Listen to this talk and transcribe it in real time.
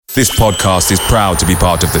This podcast is proud to be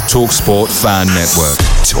part of the TalkSport Fan Network.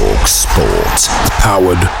 TalkSport.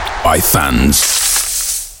 Powered by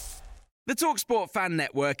fans. The TalkSport Fan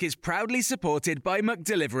Network is proudly supported by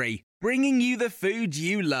McDelivery, bringing you the food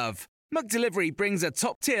you love. McDelivery brings a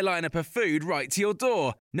top-tier lineup of food right to your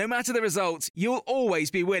door. No matter the result, you'll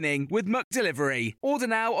always be winning with McDelivery. Order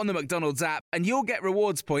now on the McDonald's app and you'll get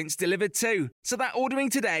rewards points delivered too. So that ordering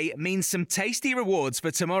today means some tasty rewards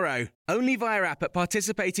for tomorrow. Only via app at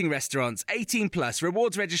participating restaurants. 18 plus.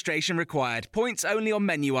 Rewards registration required. Points only on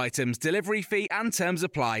menu items. Delivery fee and terms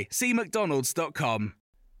apply. See mcdonalds.com.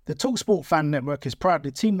 The TalkSport Fan Network is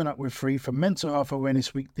proudly teaming up with Free for Mental Health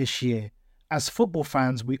Awareness Week this year. As football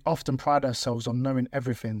fans, we often pride ourselves on knowing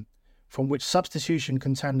everything, from which substitution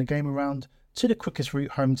can turn the game around to the quickest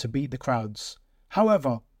route home to beat the crowds.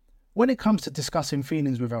 However, when it comes to discussing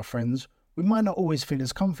feelings with our friends, we might not always feel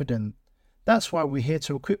as confident. That's why we're here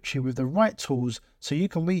to equip you with the right tools so you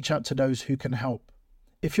can reach out to those who can help.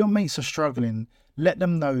 If your mates are struggling, let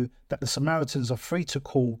them know that the Samaritans are free to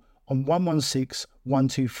call on 116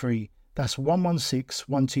 123. That's 116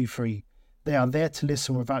 123. They are there to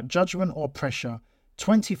listen without judgment or pressure,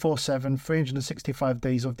 24/7, 365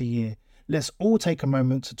 days of the year. Let's all take a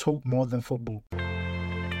moment to talk more than football.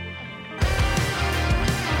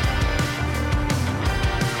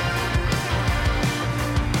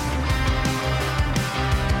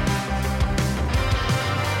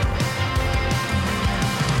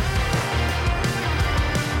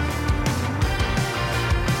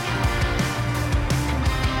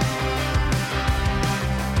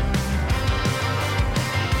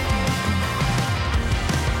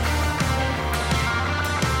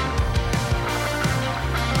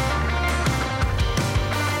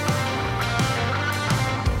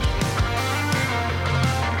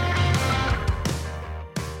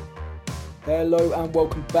 Hello and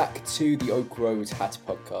welcome back to the Oak Road Hat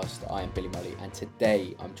podcast. I am Billy Mully and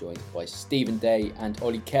today I'm joined by Stephen Day and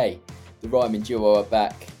Ollie Kay. The rhyming duo are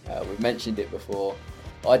back. We've mentioned it before.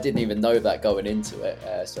 I didn't even know that going into it,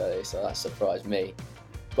 so that surprised me.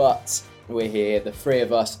 But we're here, the three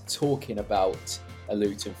of us, talking about a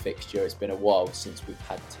Luton fixture. It's been a while since we've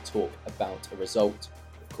had to talk about a result.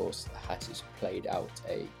 Of course, the Hatters played out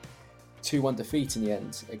a 2-1 defeat in the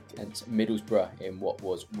end against Middlesbrough in what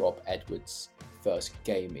was Rob Edwards' first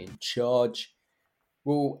game in charge.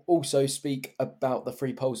 We'll also speak about the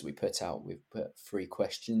 3 polls we put out. We've put 3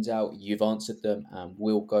 questions out. You've answered them and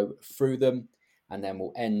we'll go through them. And then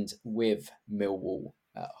we'll end with Millwall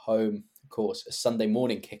at home. Of course, a Sunday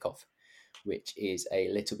morning kickoff, which is a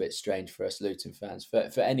little bit strange for us Luton fans,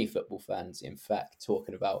 for any football fans, in fact,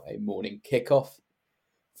 talking about a morning kickoff.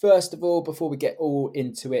 First of all, before we get all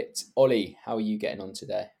into it, Ollie, how are you getting on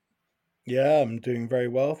today? Yeah, I'm doing very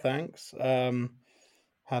well, thanks.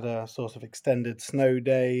 Had a sort of extended snow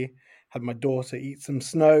day, had my daughter eat some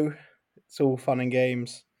snow. It's all fun and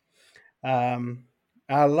games. I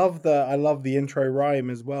love the intro rhyme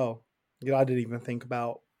as well. You know, I didn't even think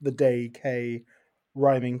about the Day K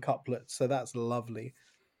rhyming couplets, so that's lovely.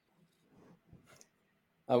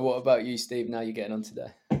 And what about you, Steve? How are you getting on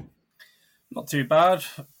today? Not too bad.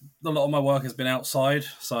 A lot of my work has been outside,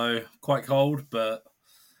 so quite cold, but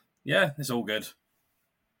yeah, it's all good.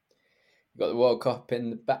 You've got the World Cup in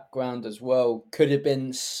the background as well. Could have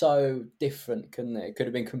been so different, couldn't it? It could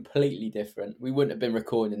have been completely different. We wouldn't have been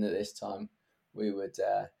recording at this time. We would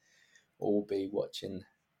all be watching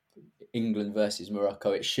England versus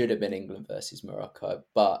Morocco. It should have been England versus Morocco,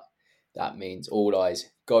 but that means all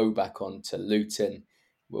eyes go back on to Luton.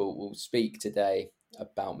 We'll speak today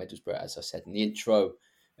about Middlesbrough, as I said in the intro,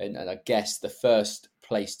 and I guess the first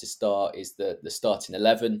place to start is the starting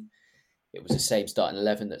 11. It was the same starting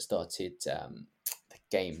 11 that started the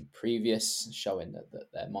game previous, showing that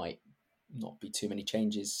there might not be too many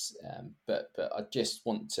changes. But I just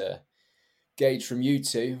want to gauge from you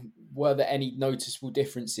two, were there any noticeable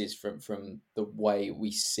differences from the way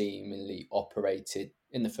we seemingly operated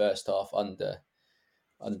in the first half under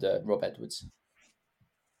Rob Edwards?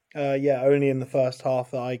 Yeah, only in the first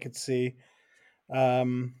half that I could see.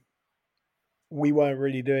 We weren't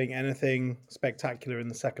really doing anything spectacular in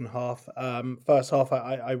the second half. First half,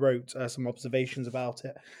 I wrote some observations about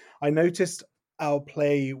it. I noticed our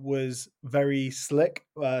play was very slick,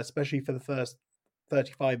 especially for the first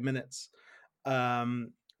 35 minutes. We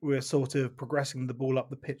were sort of progressing the ball up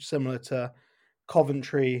the pitch, similar to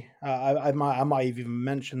Coventry. I might even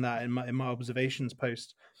mention that in my observations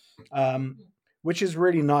post. Which is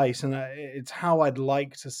really nice, and it's how I'd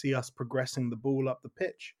like to see us progressing the ball up the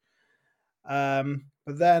pitch. But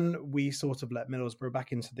then we sort of let Middlesbrough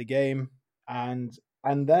back into the game, and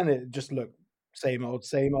then it just looked same old.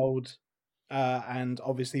 and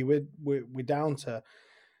obviously we're down to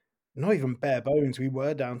not even bare bones. We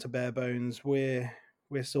were down to bare bones. We're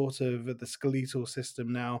sort of at the skeletal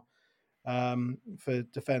system now for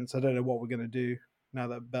defense. I don't know what we're going to do now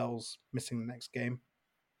that Bell's missing the next game.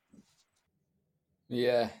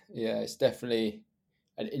 Yeah, it's definitely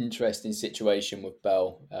an interesting situation with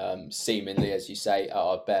Bell. Seemingly, as you say, at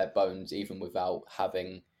our bare bones, even without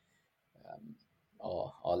having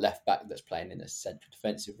our left back that's playing in a central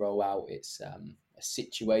defensive role out. It's a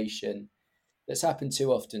situation that's happened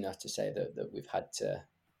too often. I have to say that we've had to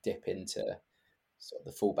dip into sort of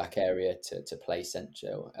the fullback area to play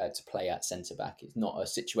central to play at centre back. It's not a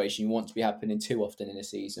situation you want to be happening too often in a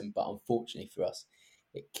season, but unfortunately for us,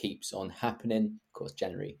 it keeps on happening. Of course,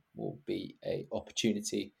 January will be an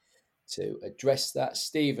opportunity to address that.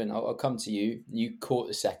 Stephen, I'll come to you. You caught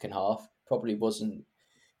the second half. Probably wasn't.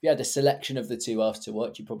 If you had a selection of the two halves to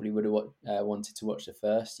watch, you probably would have wanted to watch the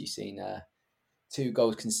first. You've seen 2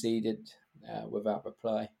 goals conceded without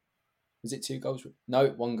reply. Was it 2 goals? No,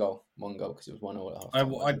 1 goal. 1 goal because it was 1-1 at half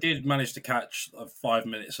time. I did manage to catch 5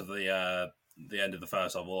 minutes of the end of the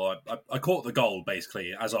first half. Well, I caught the goal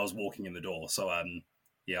basically as I was walking in the door. So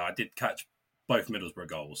yeah, I did catch both Middlesbrough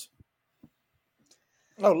goals.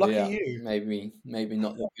 Oh, lucky you! Maybe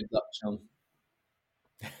not the good luck, John.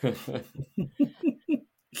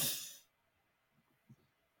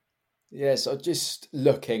 Yeah, so just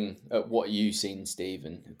looking at what you've seen,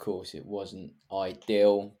 Stephen, of course it wasn't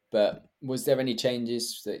ideal, but was there any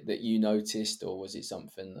changes that you noticed, or was it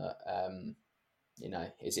something that, are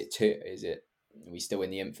we still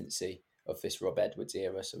in the infancy of this Rob Edwards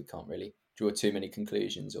era, so we can't really draw too many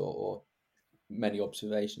conclusions or many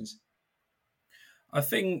observations? I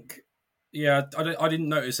think, yeah, I didn't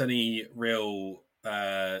notice any real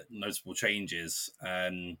noticeable changes,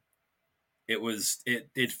 and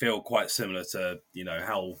it did feel quite similar to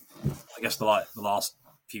how I guess the last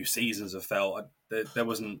few seasons have felt. There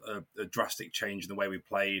wasn't a drastic change in the way we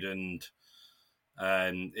played, and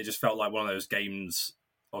it just felt like one of those games.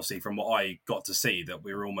 Obviously, from what I got to see, that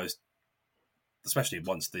we were almost, especially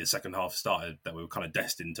once the second half started, that we were kind of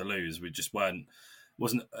destined to lose. We just wasn't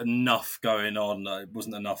enough going on. It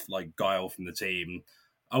wasn't enough like guile from the team.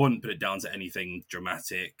 I wouldn't put it down to anything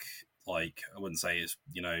dramatic. Like I wouldn't say it's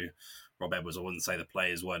Rob Edwards. I wouldn't say the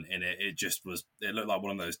players weren't in it. It just was. It looked like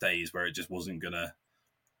one of those days where it just wasn't gonna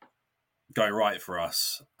go right for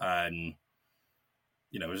us, and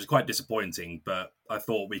it was quite disappointing. But I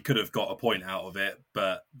thought we could have got a point out of it.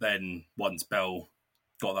 But then once Bell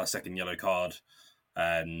got that second yellow card,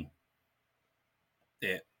 you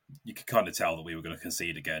could kind of tell that we were going to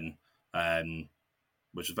concede again,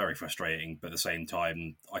 which was very frustrating. But at the same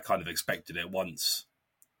time, I kind of expected it once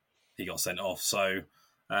he got sent off. So.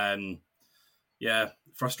 Yeah,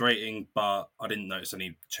 frustrating, but I didn't notice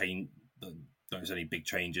any big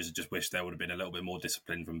changes. I just wish there would have been a little bit more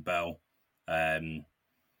discipline from Bell,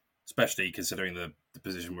 especially considering the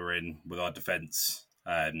position we're in with our defence.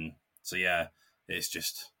 So yeah, it's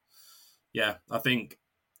just, yeah, I think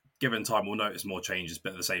given time we'll notice more changes,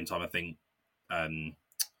 but at the same time I think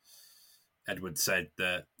Edward said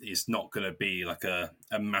that it's not going to be like a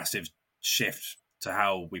massive shift to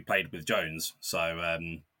how we played with Jones. So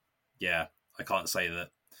yeah, I can't say that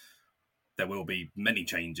there will be many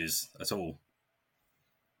changes at all.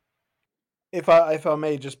 If I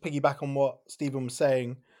may just piggyback on what Stephen was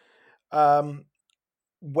saying,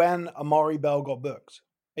 when Amari Bell got booked,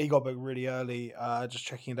 he got booked really early. Just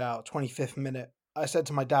checking it out, 25th minute. I said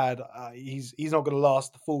to my dad, he's not going to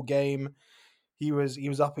last the full game. He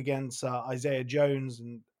was up against Isaiah Jones,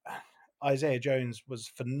 and Isaiah Jones was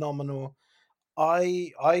phenomenal.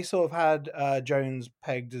 I sort of had Jones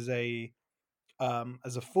pegged as a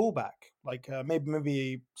fullback, like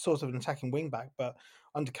maybe sort of an attacking wingback, but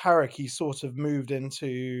under Carrick he sort of moved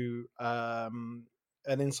into an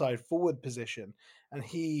inside forward position, and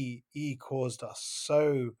he caused us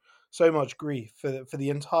so much grief for the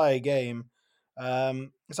entire game.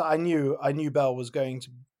 So I knew Bell was going to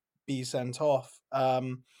be sent off.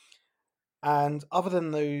 And other than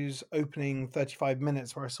those opening 35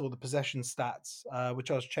 minutes where I saw the possession stats, which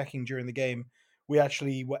I was checking during the game, we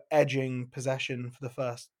actually were edging possession for the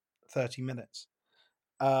first 30 minutes.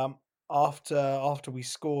 After we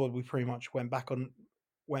scored, we pretty much went back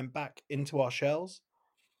into our shells.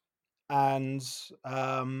 And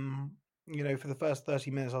for the first 30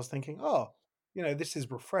 minutes, I was thinking, this is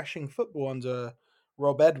refreshing football under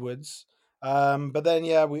Rob Edwards. But then,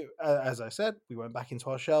 yeah, we, as I said, we went back into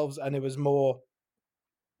our shelves, and it was more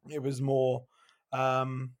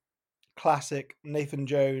classic Nathan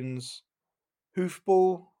Jones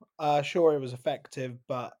hoofball. Sure, it was effective,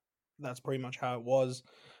 but that's pretty much how it was.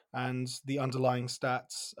 and the underlying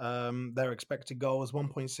stats, their expected goal was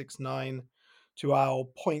 1.69 to our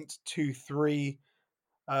 0.23.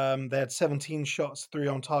 They had 17 shots, 3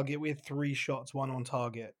 on target. We had 3 shots, 1 on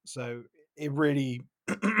target. So it really,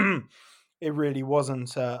 it really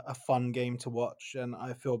wasn't a fun game to watch. And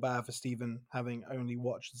I feel bad for Stephen having only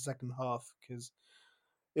watched the second half because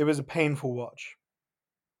it was a painful watch.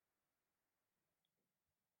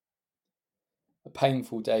 A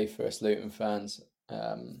painful day for us Luton fans,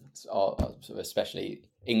 especially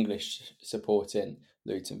English supporting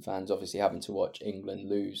Luton fans, obviously having to watch England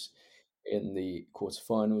lose in the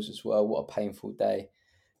quarterfinals as well. What a painful day.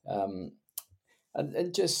 And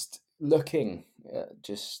just looking,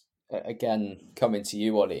 again, coming to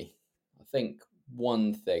you, Ollie, I think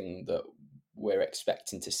one thing that we're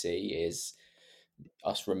expecting to see is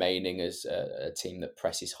us remaining as a team that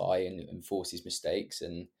presses high and forces mistakes.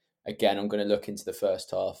 And again, I'm going to look into the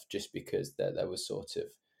first half just because there was sort of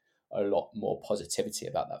a lot more positivity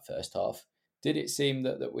about that first half. Did it seem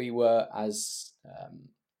that we were as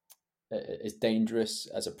dangerous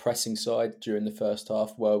as a pressing side during the first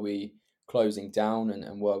half? Were we closing down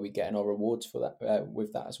and were we getting our rewards for that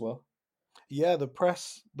with that as well? Yeah, the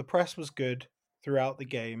press was good throughout the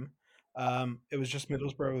game. It was just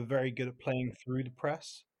Middlesbrough were very good at playing through the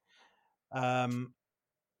press.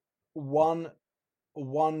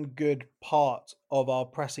 One good part of our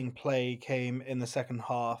pressing play came in the second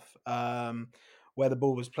half, where the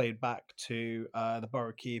ball was played back to the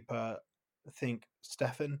Borough keeper, I think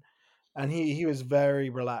Stefan, and he was very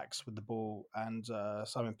relaxed with the ball. And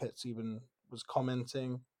Simon Pitts even was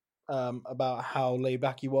commenting about how laid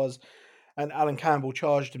back he was. And Alan Campbell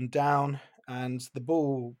charged him down, and the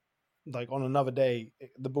ball, like on another day,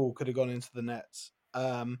 the ball could have gone into the nets.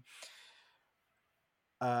 But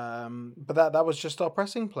that was just our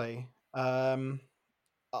pressing play. Other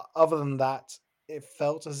than that, it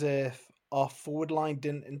felt as if our forward line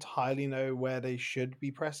didn't entirely know where they should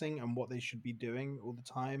be pressing and what they should be doing all the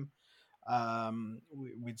time.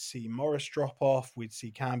 We'd see Morris drop off. We'd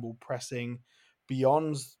see Campbell pressing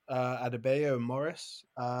beyond Adebayo and Morris.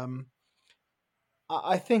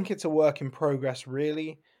 I think it's a work in progress,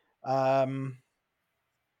 really. I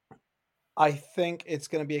think it's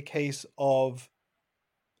going to be a case of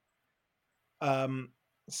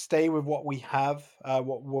stay with what we have,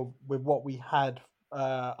 with what we had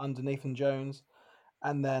under Nathan Jones,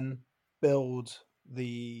 and then build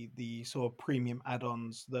the sort of premium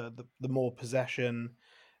add-ons, the more possession,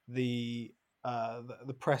 the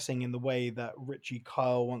pressing in the way that Richie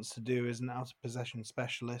Kyle wants to do as an out of possession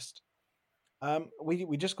specialist.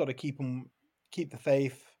 We just got to keep the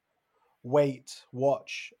faith, wait,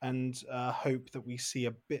 watch, and hope that we see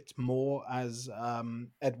a bit more as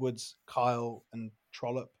Edwards, Kyle, and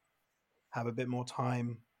Trollope have a bit more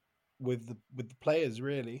time with the players,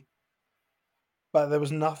 really. But there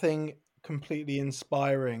was nothing completely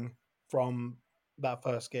inspiring from that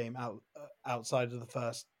first game outside of the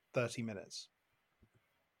first 30 minutes.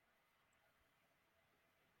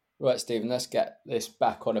 Right, Stephen, let's get this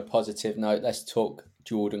back on a positive note. Let's talk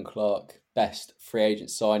Jordan Clark, best free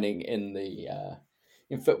agent signing in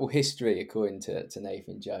football history, according to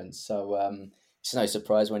Nathan Jones. So it's no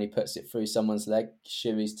surprise when he puts it through someone's leg,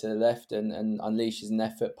 shimmies to the left, and unleashes an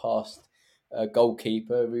effort past a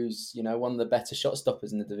goalkeeper who's one of the better shot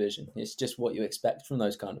stoppers in the division. It's just what you expect from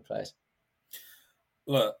those kind of players.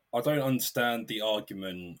 Look, I don't understand the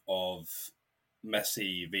argument of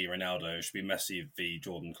Messi v Ronaldo. It should be Messi v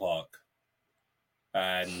Jordan Clark.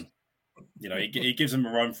 And, he gives him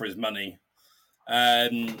a run for his money.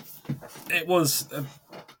 It was,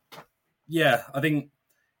 I think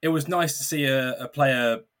it was nice to see a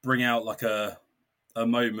player bring out like a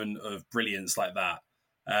moment of brilliance like that.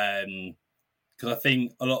 Because I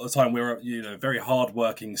think a lot of the time we're a very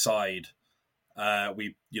hard-working side.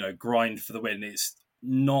 We grind for the win. It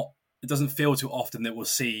doesn't feel too often that we'll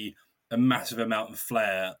see a massive amount of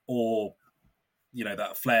flair or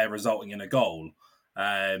that flair resulting in a goal.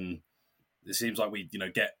 It seems like we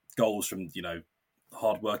get goals from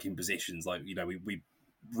hard-working positions. Like we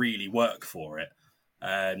really work for it.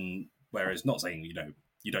 Whereas not saying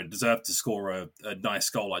you don't deserve to score a nice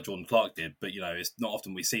goal like Jordan Clark did, but it's not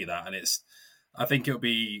often we see that, and I think it would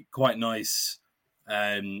be quite nice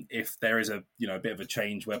if there is a bit of a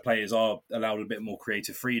change where players are allowed a bit more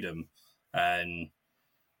creative freedom. And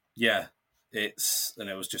it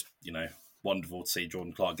was just wonderful to see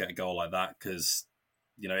Jordan Clark get a goal like that, because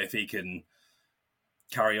if he can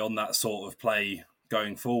carry on that sort of play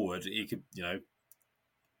going forward, he could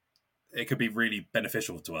it could be really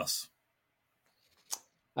beneficial to us.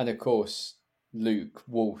 And of course, Luke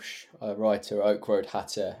Walsh, a writer, Oak Road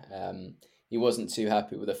Hatter, he wasn't too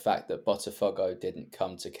happy with the fact that Botafogo didn't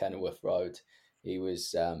come to Kenilworth Road. He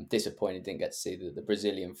was disappointed, didn't get to see the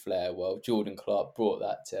Brazilian flair. Well, Jordan Clark brought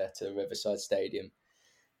that to Riverside Stadium.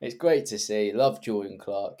 It's great to see. Love Jordan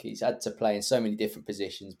Clark. He's had to play in so many different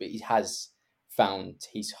positions, but he has found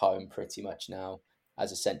his home pretty much now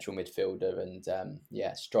as a central midfielder. And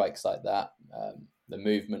strikes like that, the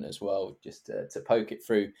movement as well, just to poke it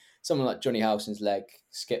through someone like Johnny Howson's leg,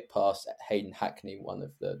 skip past Hayden Hackney, one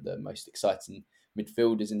of the most exciting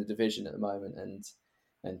midfielders in the division at the moment,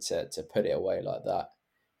 and to put it away like that.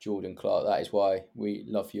 Jordan Clark, that is why we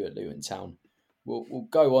love you at Luton Town. We'll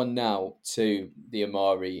go on now to the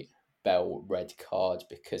Amari Bell red card,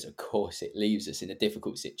 because of course it leaves us in a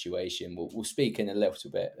difficult situation. We'll speak in a little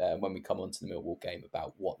bit when we come on to the Millwall game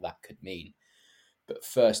about what that could mean. But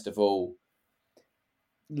first of all,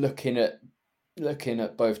 looking at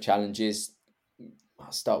both challenges,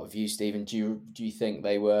 I'll start with you, Stephen. Do you think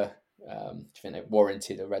they were? Do you think they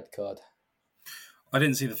warranted a red card? I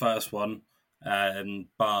didn't see the first one,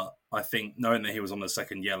 but I think knowing that he was on the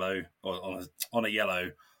second yellow, or on a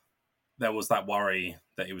yellow, there was that worry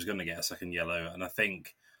that he was going to get a second yellow. And I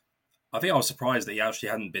think I was surprised that he actually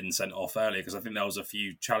hadn't been sent off earlier, because I think there was a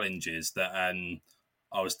few challenges that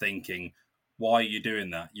I was thinking, why are you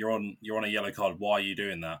doing that? You're on a yellow card. Why are you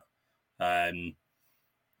doing that?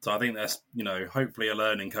 So I think that's, hopefully a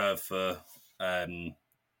learning curve for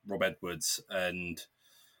Rob Edwards. And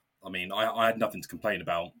I mean, I had nothing to complain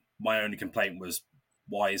about. My only complaint was,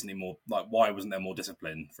 why wasn't there more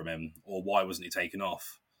discipline from him, or why wasn't he taken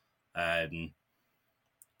off? And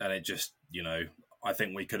it just, I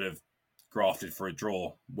think we could have grafted for a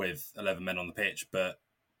draw with 11 men on the pitch, but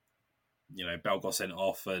Bell got sent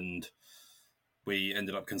off and we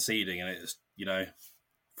ended up conceding, and it's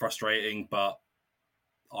frustrating. But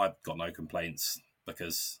I've got no complaints,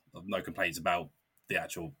 because no complaints about the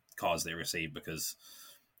actual cards they received, because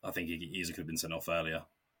I think he easily could have been sent off earlier.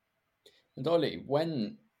 And Ollie,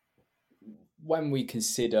 when we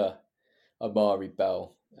consider Amari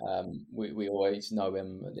Bell, we always know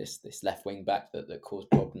him, this left wing back that caused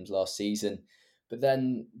problems last season. But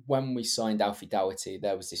then when we signed Alfie Doherty,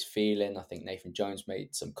 there was this feeling, I think Nathan Jones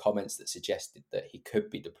made some comments that suggested that he could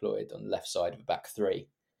be deployed on the left side of a back three.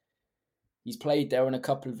 He's played there on a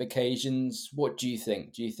couple of occasions. What do you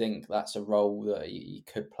think? Do you think that's a role that he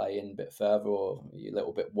could play in a bit further, or are you a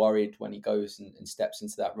little bit worried when he goes and steps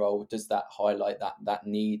into that role? Does that highlight that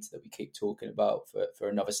need that we keep talking about for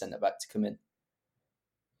another centre-back to come in?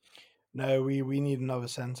 No, we need another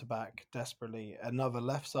centre-back desperately, another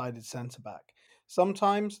left-sided centre-back.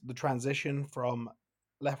 Sometimes the transition from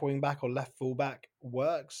left wing-back or left full-back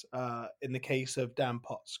works in the case of Dan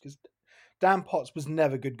Potts, because Dan Potts was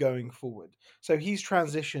never good going forward. So he's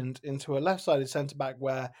transitioned into a left-sided centre-back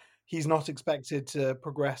where he's not expected to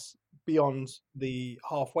progress beyond the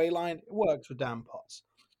halfway line. It works for Dan Potts.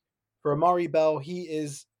 For Amari Bell, he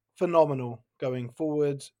is phenomenal going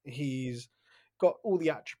forward. He's got all the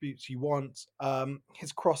attributes you want.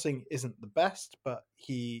 His crossing isn't the best, but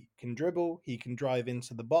he can dribble, he can drive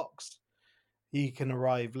into the box, he can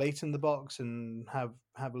arrive late in the box and have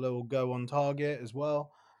a little go on target as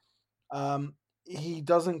well. He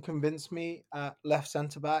doesn't convince me at left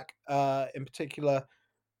centre-back. In particular,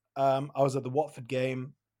 I was at the Watford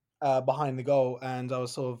game behind the goal, and I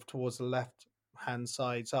was sort of towards the left-hand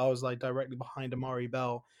side, so I was like directly behind Amari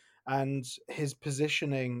Bell, and his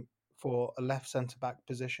positioning for a left centre-back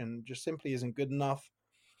position just simply isn't good enough.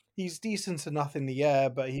 He's decent enough in the air,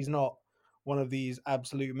 but he's not one of these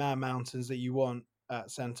absolute man-mountains that you want at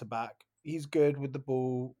centre-back. He's good with the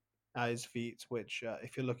ball at his feet, which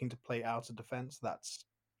if you're looking to play out of defence, that's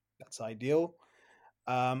ideal.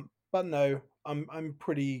 But no, I'm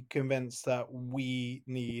pretty convinced that we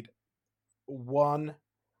need one,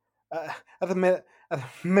 at the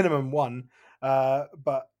minimum one,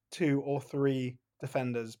 but 2 or 3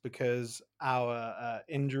 defenders, because our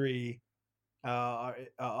injury,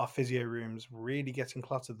 our physio room's really getting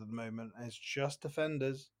cluttered at the moment, and it's just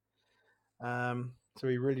defenders. So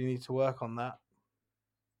we really need to work on that.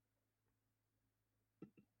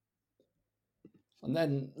 And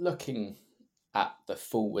then looking at the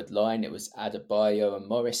forward line, it was Adebayo and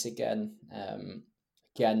Morris again.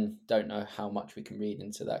 Again, don't know how much we can read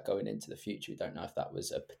into that going into the future. We don't know if that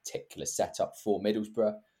was a particular setup for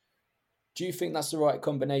Middlesbrough. Do you think that's the right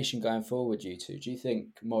combination going forward, you two? Do you think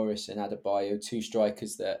Morris and Adebayo, 2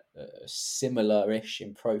 strikers that are similar-ish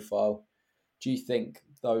in profile, do you think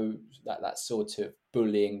though that sort of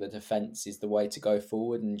bullying the defence is the way to go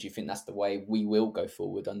forward? And do you think that's the way we will go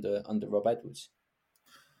forward under Rob Edwards?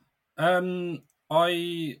 I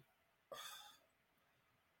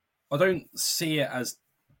don't see it as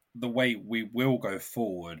the way we will go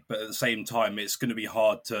forward, but at the same time, it's going to be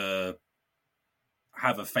hard to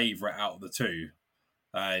have a favourite out of the two.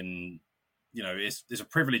 And, you know, it's a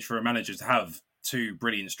privilege for a manager to have two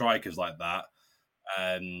brilliant strikers like that.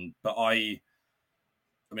 But I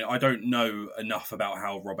mean, I don't know enough about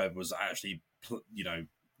how Rob Edwards actually,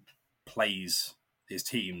 plays his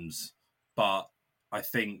teams, but I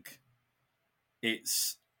think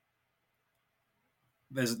there's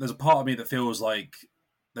a part of me that feels like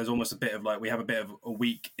there's almost a bit of we have a bit of a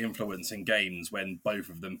weak influence in games when both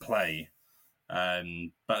of them play.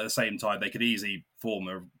 But at the same time, they could easily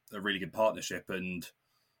form a really good partnership and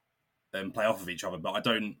play off of each other. But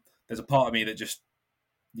there's a part of me that just,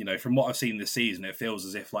 from what I've seen this season, it feels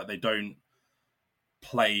as if they don't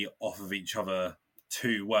play off of each other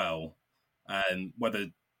too well. And whether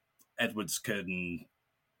Edwards can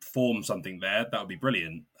form something there, that would be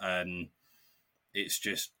brilliant. It's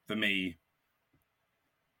just, for me,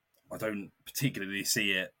 I don't particularly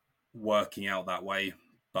see it working out that way,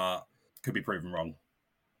 but could be proven wrong.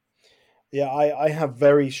 Yeah, I have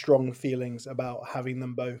very strong feelings about having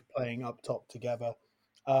them both playing up top together,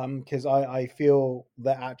 because I feel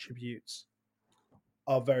their attributes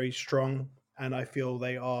are very strong, and I feel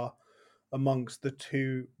they are amongst the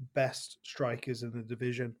two best strikers in the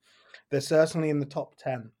division. They're certainly in the top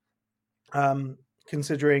 10.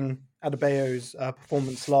 Considering Adebayo's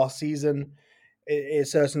performance last season, it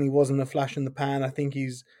certainly wasn't a flash in the pan. I think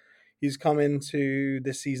he's come into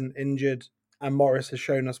this season injured, and Morris has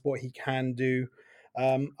shown us what he can do.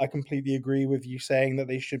 I completely agree with you saying that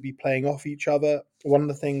they should be playing off each other. One of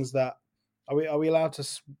the things that are we allowed to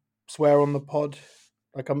swear on the pod?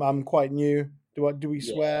 Like I'm quite new. Do we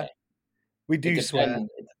swear? We do swear.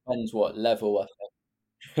 It depends what level,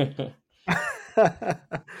 I think.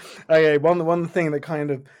 Okay, one thing that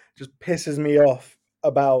kind of just pisses me off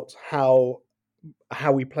about how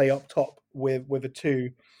we play up top with a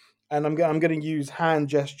two, and I'm going to use hand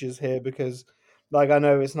gestures here because, I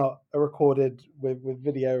know it's not a recorded with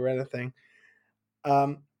video or anything.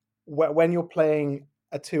 When you're playing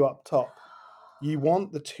a two up top, you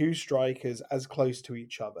want the two strikers as close to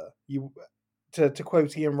each other. To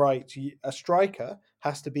quote Ian Wright, a striker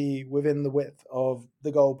has to be within the width of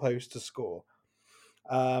the goalpost to score.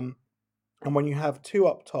 And when you have two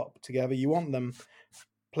up top together, you want them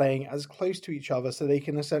playing as close to each other so they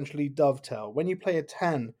can essentially dovetail. When you play a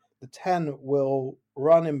 10, the 10 will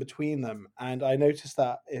run in between them. And I noticed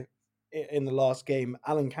that in the last game,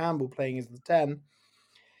 Alan Campbell playing as the 10,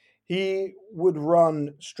 he would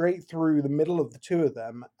run straight through the middle of the two of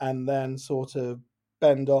them and then sort of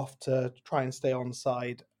bend off to try and stay on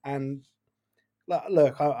side. And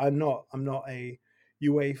look, I'm not a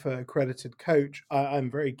UEFA accredited coach. I'm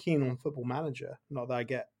very keen on Football Manager. Not that I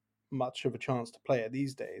get much of a chance to play it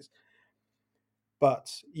these days. But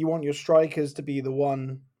you want your strikers to be the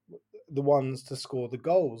ones to score the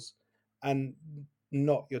goals, and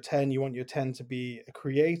not your 10. You want your 10 to be a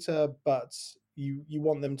creator, but you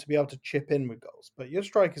want them to be able to chip in with goals. But your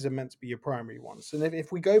strikers are meant to be your primary ones. And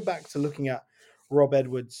if we go back to looking at Rob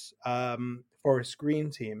Edwards' Forest Green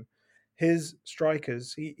team, his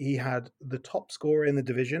strikers, he had the top scorer in the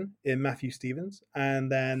division in Matthew Stevens,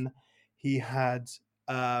 and then he had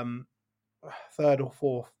third or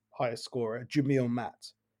fourth highest scorer, Jamil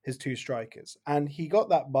Matt, his two strikers. And he got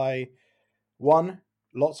that by, one,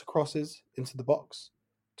 lots of crosses into the box,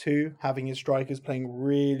 two, having his strikers playing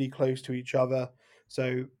really close to each other.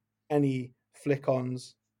 So any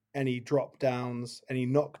flick-ons, any drop-downs, any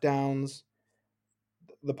knockdowns,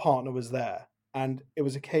 the partner was there. And it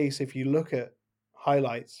was a case, if you look at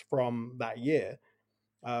highlights from that year,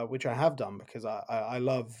 which I have done because I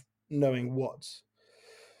love knowing what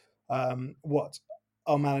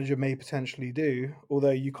our manager may potentially do,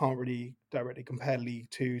 although you can't really directly compare League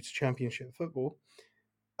Two to Championship football.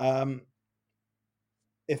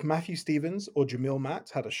 If Matthew Stevens or Jamil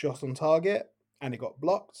Matt had a shot on target and it got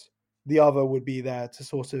blocked, the other would be there to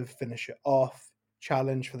sort of finish it off,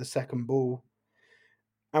 challenge for the second ball.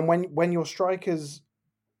 And when your striker's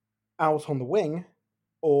out on the wing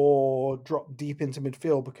or drop deep into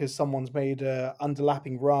midfield because someone's made an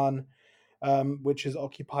underlapping run, which has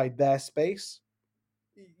occupied their space,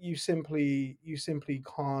 you simply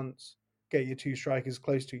can't get your two strikers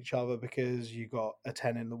close to each other because you got a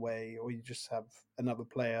 10 in the way, or you just have another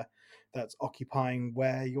player that's occupying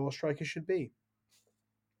where your striker should be.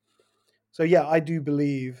 So yeah, I do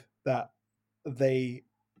believe that they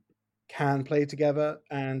can play together,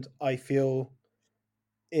 and I feel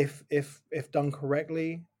if done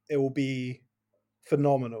correctly, it will be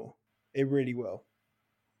phenomenal. It really will.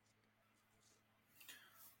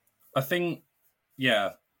 I think,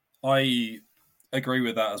 yeah, I agree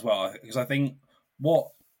with that as well, because I think what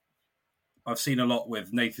I've seen a lot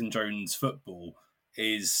with Nathan Jones football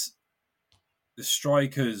is the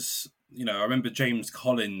strikers. You know, I remember James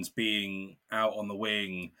Collins being out on the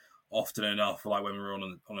wing often enough, like when we were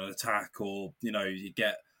on an attack, or you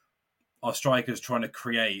get our strikers trying to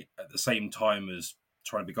create at the same time as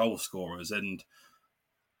trying to be goal scorers. And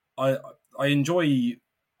I enjoy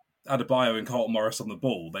Adebayo and Carlton Morris on the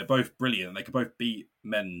ball. They're both brilliant. They can both beat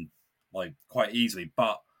men like quite easily,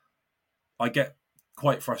 but I get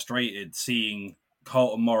quite frustrated seeing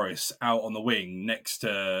Carlton Morris out on the wing next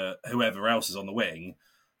to whoever else is on the wing,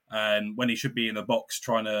 and when he should be in the box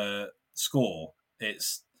trying to score.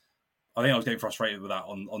 I think I was getting frustrated with that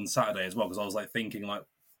on Saturday as well, because I was like thinking, like,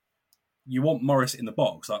 you want Morris in the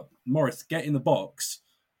box. Like, Morris, get in the box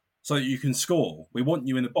so that you can score. We want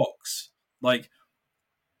you in the box. Like,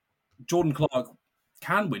 Jordan Clark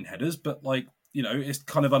can win headers, but it's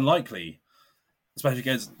kind of unlikely, especially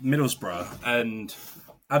against Middlesbrough. And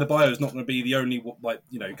Adebayo is not going to be the only,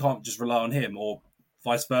 you can't just rely on him, or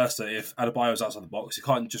vice versa. If Adebayo's outside the box, you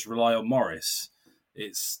can't just rely on Morris.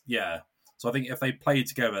 So I think if they play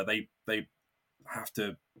together, they have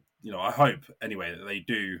to, I hope anyway that they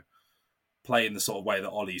do play in the sort of way that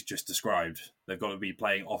Ollie's just described. They've got to be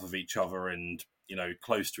playing off of each other and,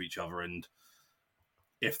 close to each other. And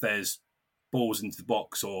if there's balls into the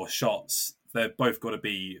box or shots, they've both got to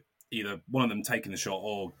be either one of them taking the shot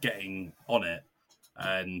or getting on it.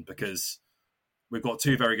 And because we've got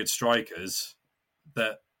two very good strikers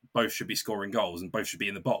that both should be scoring goals and both should be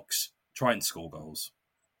in the box trying to score goals.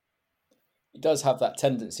 He does have that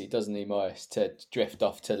tendency, doesn't he, Morris, to drift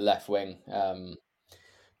off to the left wing.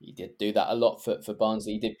 He did do that a lot for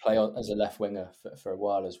Barnsley. He did play as a left winger for a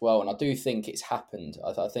while as well. And I do think it's happened.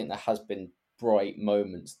 I think there has been bright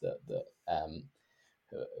moments that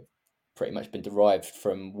have pretty much been derived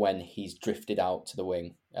from when he's drifted out to the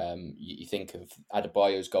wing. You think of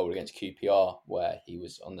Adebayo's goal against QPR, where he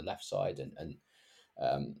was on the left side and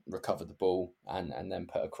recovered the ball and then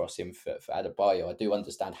put a cross in for Adebayo. I do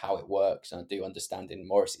understand how it works, and I do understand in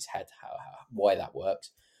Morris's head why that works.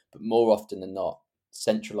 But more often than not,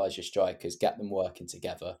 centralise your strikers, get them working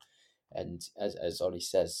together. And as Ollie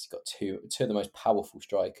says, got two of the most powerful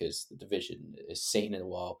strikers the division has seen in a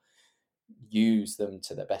while. Use them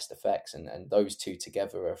to their best effects, and those two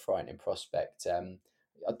together are a frightening prospect.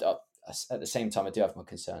 At the same time, I do have my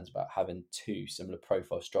concerns about having two similar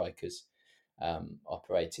profile strikers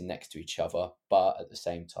operating next to each other, but at the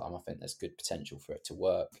same time, I think there's good potential for it to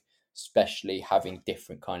work, especially having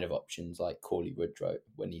different kind of options like Cauley Woodrow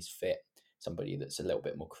when he's fit, somebody that's a little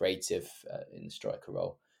bit more creative in the striker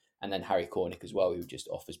role, and then Harry Cornick as well, who just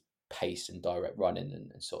offers pace and direct running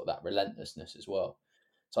and sort of that relentlessness as well.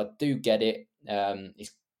 So I do get it.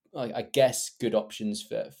 It's, I guess, good options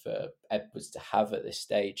for Edwards to have at this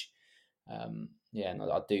stage. And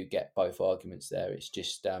I do get both arguments there. It's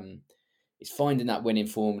just it's finding that winning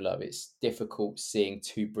formula. It's difficult seeing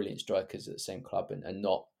two brilliant strikers at the same club and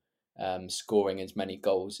not scoring as many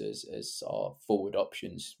goals as our forward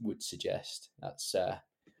options would suggest. That's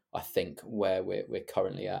I think where we're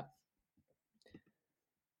currently at.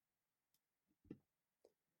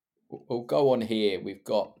 We'll go on here. We've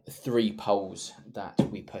got 3 polls that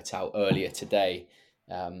we put out earlier today.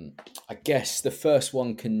 I guess the first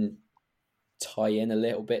one can tie in a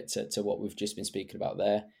little bit to what we've just been speaking about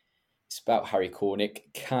there. It's about Harry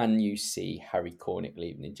Cornick. Can you see Harry Cornick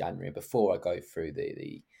leaving in January? Before I go through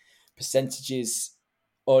the percentages,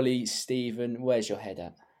 Ollie, Stephen, where's your head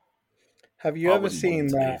at? Have you ever seen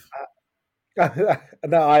that?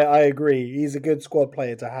 No, I agree. He's a good squad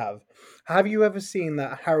player to have. Have you ever seen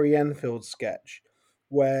that Harry Enfield sketch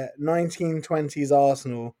where 1920s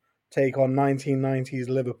Arsenal take on 1990s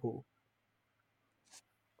Liverpool?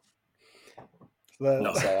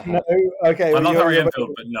 No. No. Okay. I love Harry Enfield,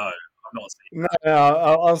 but no, I've not seen. No,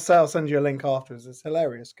 I'll send you a link afterwards. It's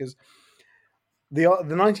hilarious because the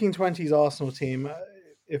 1920s Arsenal team,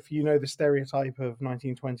 if you know the stereotype of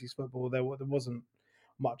 1920s football, there wasn't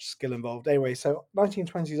much skill involved. Anyway, so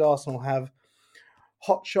 1920s Arsenal have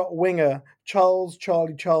hotshot winger Charles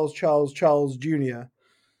Jr.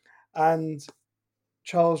 And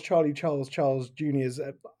Charles Jr.'s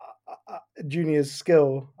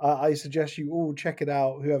skill, I suggest you all check it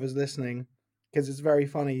out, whoever's listening, because it's very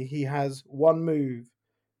funny. He has one move,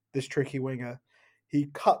 this tricky winger. He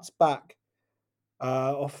cuts back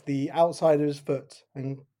off the outside of his foot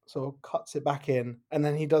and sort of cuts it back in, and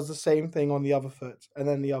then he does the same thing on the other foot, and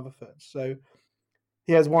then the other foot. So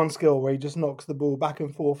he has one skill where he just knocks the ball back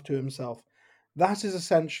and forth to himself. That is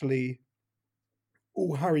essentially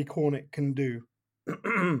all Harry Cornick can do.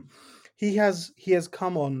 he has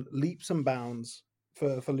come on leaps and bounds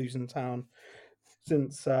for Luton Town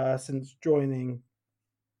since joining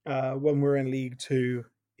when we're in League Two.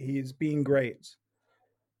 He's been great,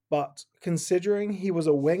 but considering he was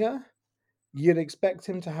a winger, you'd expect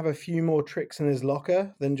him to have a few more tricks in his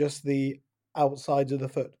locker than just the outside of the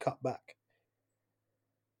foot cutback.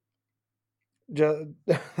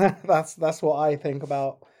 That's what I think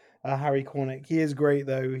about Harry Cornick. He is great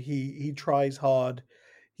though. He tries hard.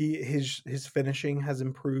 His finishing has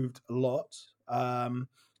improved a lot.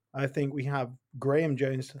 I think we have Graham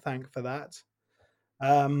Jones to thank for that.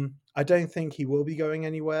 I don't think he will be going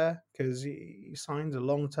anywhere because he signed a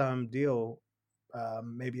long-term deal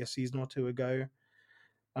maybe a season or two ago.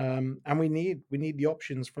 And we need the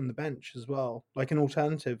options from the bench as well, like an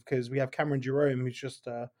alternative, because we have Cameron Jerome, who's just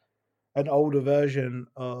an older version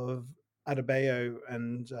of Adebayo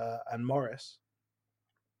and Morris,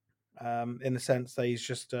 in the sense that he's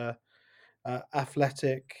just a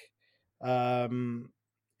athletic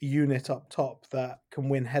unit up top that can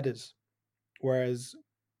win headers, whereas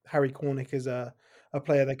Harry Cornick is a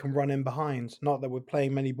player that can run in behind. Not that we're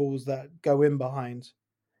playing many balls that go in behind,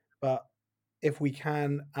 but if we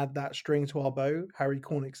can add that string to our bow, Harry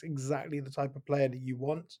Cornick's exactly the type of player that you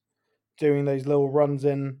want, doing those little runs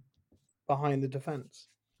in behind the defence.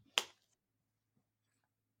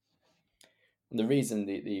 The reason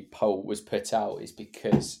the poll was put out is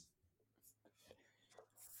because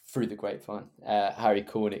through the grapevine, Harry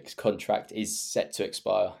Cornick's contract is set to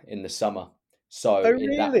expire in the summer. So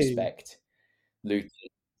in that respect, Luton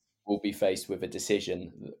will be faced with a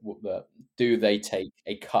decision that do they take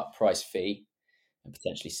a cut price fee and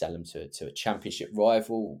potentially sell him to a championship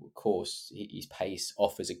rival? Of course, his pace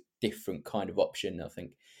offers a different kind of option. I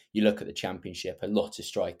think you look at the championship, a lot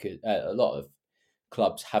of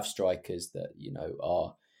clubs have strikers that,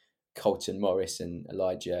 are Colton Morris and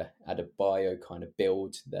Elijah Adebayo kind of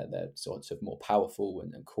build. They're sort of more powerful,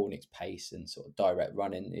 and Cornick's pace and sort of direct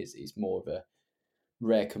running is more of a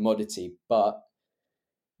rare commodity. But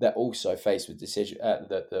they're also faced with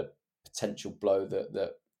the potential blow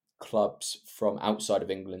that clubs from outside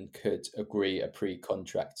of England could agree a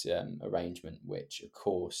pre-contract arrangement, which of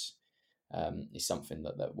course is something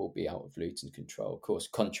that will be out of Luton's control. Of course,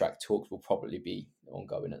 contract talks will probably be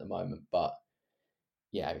ongoing at the moment, but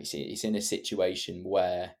yeah, it's in a situation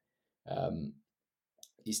where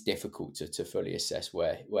it's difficult to fully assess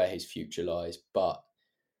where his future lies. But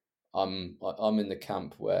I'm in the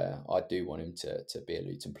camp where I do want him to be a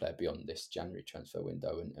Luton player beyond this January transfer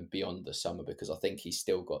window and beyond the summer, because I think he's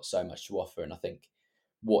still got so much to offer. And I think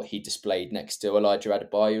what he displayed next to Elijah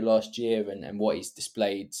Adebayo last year and what he's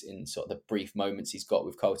displayed in sort of the brief moments he's got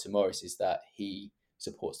with Colton Morris is that he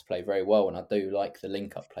supports the play very well. And I do like the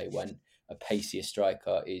link-up play when a pacier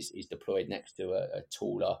striker is deployed next to a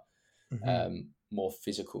taller, more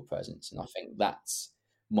physical presence. And I think that's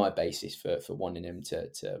my basis for wanting him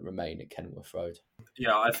to remain at Kenilworth Road.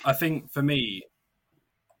 Yeah, I think for me,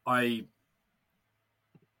 I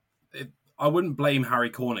wouldn't blame Harry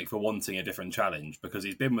Cornick for wanting a different challenge, because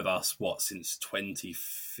he's been with us, since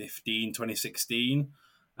 2015, 2016.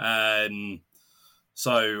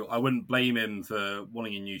 So I wouldn't blame him for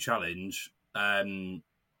wanting a new challenge.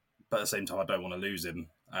 But at the same time, I don't want to lose him.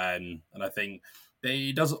 And I think that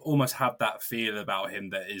he does almost have that feel about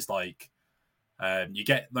him that is like, you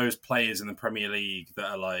get those players in the Premier League that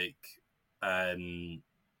are like,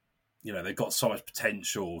 they've got so much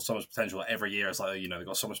potential every year. It's like, they've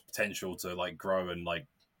got so much potential to like grow and like,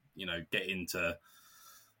 get into,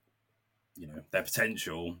 their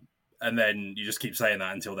potential. And then you just keep saying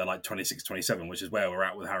that until they're like 26, 27, which is where we're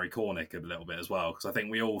at with Harry Cornick a little bit as well. Because I think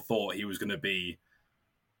we all thought he was going to be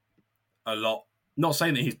a lot, not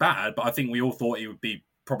saying that he's bad, but I think we all thought he would be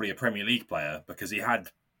probably a Premier League player because he had,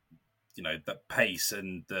 the pace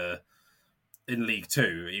and in League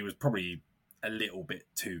Two, he was probably a little bit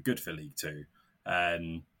too good for League Two.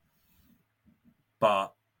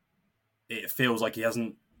 But it feels like he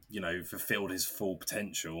hasn't, fulfilled his full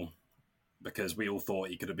potential, because we all thought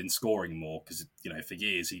he could have been scoring more because, for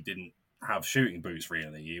years he didn't have shooting boots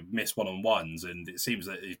really. He missed one-on-ones, and it seems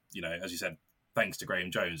that, as you said, thanks to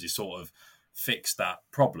Graham Jones, he sort of fixed that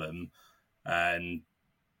problem.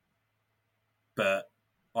 But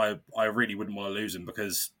I really wouldn't want to lose him,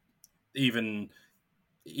 because even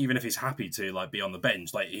if he's happy to like be on the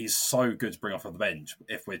bench, like he's so good to bring off of the bench.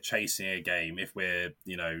 If we're chasing a game, if we're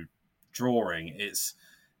drawing,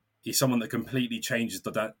 he's someone that completely changes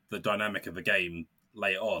the dynamic of the game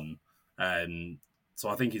later on. So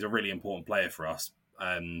I think he's a really important player for us.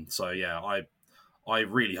 So yeah, I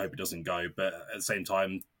really hope he doesn't go, but at the same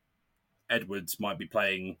time, Edwards might be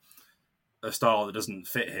playing a style that doesn't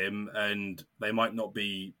fit him, and they might not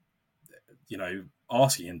be,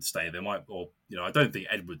 asking him to stay. They might, or I don't think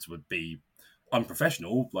Edwards would be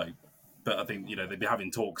unprofessional, but I think they'd be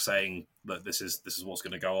having talks saying that this is what's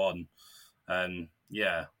going to go on, and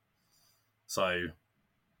so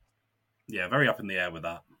very up in the air with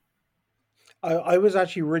that. I was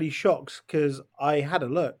actually really shocked because I had a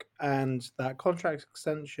look, and that contract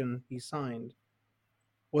extension he signed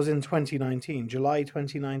was in 2019, July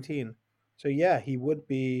 2019. So yeah, he would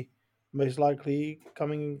be most likely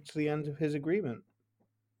coming to the end of his agreement.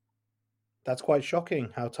 That's quite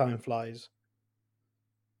shocking how time flies.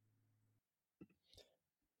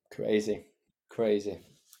 Crazy.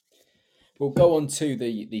 We'll go on to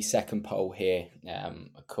the second poll here.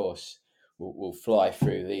 Of course, we'll fly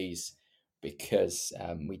through these because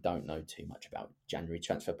we don't know too much about January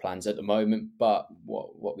transfer plans at the moment. But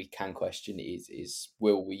what we can question is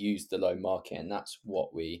will we use the loan market? And that's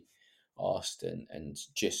what we asked. And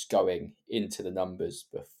just going into the numbers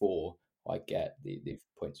before I get the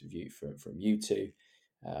points of view from you two.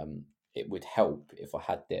 It would help if I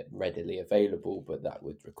had that readily available, but that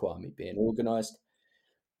would require me being organised.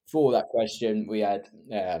 For that question, we had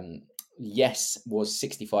yes was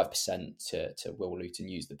 65% to will Luton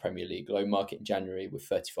use the Premier League loan market in January, with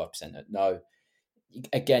 35% at no.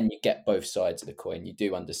 Again, you get both sides of the coin. You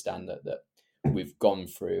do understand that we've gone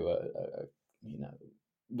through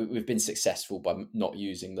we've been successful by not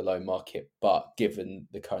using the loan market, but given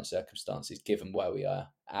the current circumstances, given where we are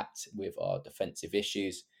at with our defensive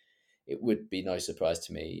issues, it would be no surprise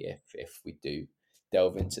to me if we do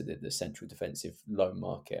delve into the central defensive loan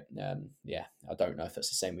market. I don't know if that's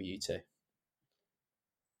the same with you two.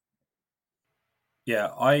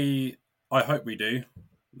 Yeah, I hope we do,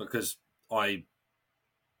 because I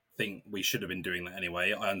think we should have been doing that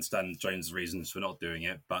anyway. I understand Jones' reasons for not doing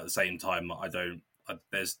it, but at the same time,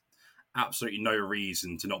 there's absolutely no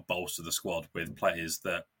reason to not bolster the squad with players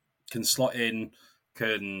that can slot in,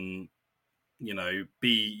 can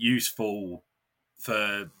be useful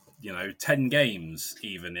for 10 games,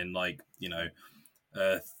 even in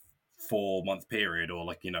a 4-month period, or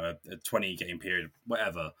a 20 game period,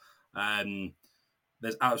 whatever. And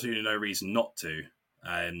there's absolutely no reason not to.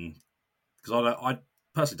 And because I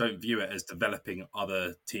personally don't view it as developing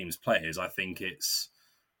other teams' players. I think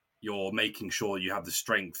you're making sure you have the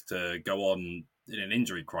strength to go on in an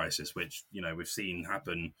injury crisis, which we've seen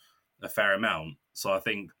happen a fair amount. So I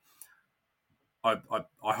think I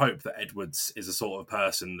hope that Edwards is the sort of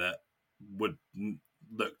person that would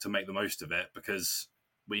look to make the most of it, because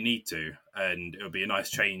we need to, and it would be a nice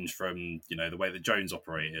change from the way that Jones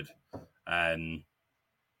operated, and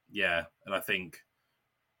I think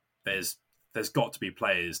there's got to be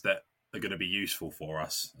players that are going to be useful for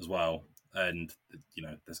us as well, and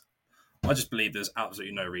I just believe there's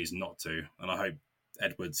absolutely no reason not to, and I hope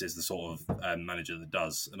Edwards is the sort of manager that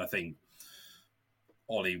does, and I think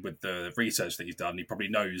Ollie, with the research that he's done, he probably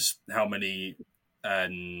knows how many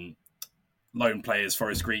loan players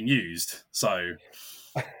Forest Green used. So,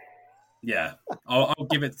 yeah, I'll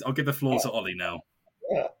give the floor to Ollie now.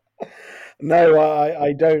 No,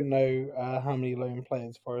 I don't know how many loan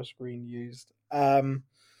players Forest Green used. But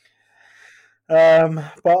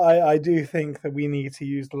I do think that we need to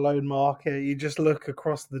use the loan market. You just look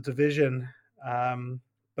across the division.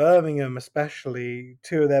 Birmingham, especially,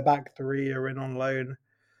 2 of their back 3 are in on loan.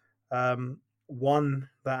 One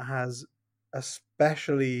that has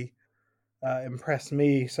especially impressed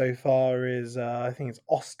me so far is I think it's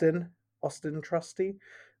Austin Trusty,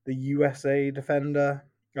 the USA defender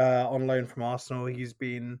on loan from Arsenal. He's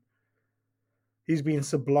been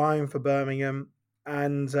sublime for Birmingham,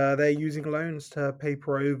 and they're using loans to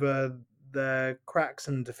paper over the cracks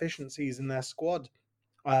and deficiencies in their squad.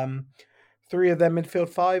 3 of their midfield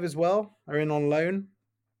 5 as well are in on loan.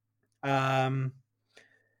 And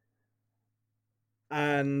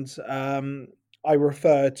I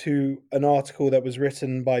refer to an article that was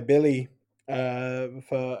written by Billy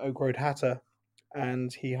for Oak Road Hatter,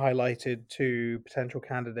 and he highlighted 2 potential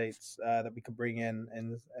candidates that we could bring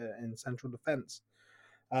in central defence.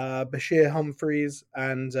 Bashir Humphreys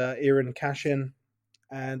and Aaron Cashin,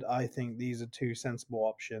 and I think these are 2 sensible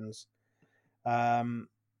options.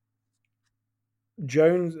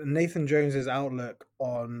 Nathan Jones's outlook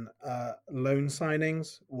on loan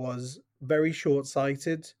signings was very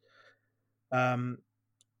short-sighted,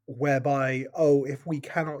 whereby, if we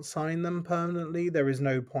cannot sign them permanently, there is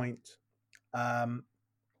no point.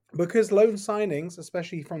 Because loan signings,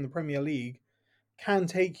 especially from the Premier League, can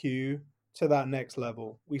take you to that next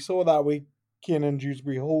level. We saw that with Kiernan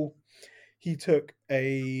Dewsbury Hall. He took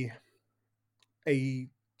a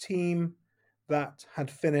team that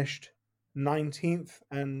had finished 19th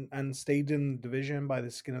and stayed in the division by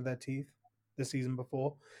the skin of their teeth the season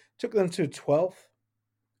before. Took them to 12th.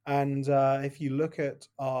 And if you look at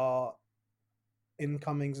our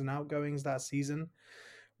incomings and outgoings that season,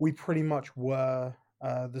 we pretty much were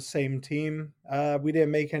the same team. We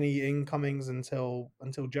didn't make any incomings until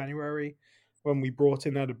January when we brought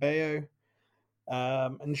in Adebayo.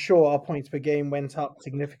 And sure, our points per game went up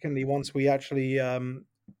significantly once we actually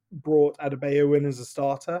brought Adebayo in as a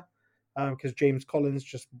starter because James Collins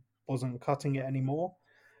just wasn't cutting it anymore.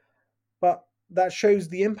 But that shows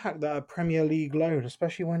the impact that a Premier League loan,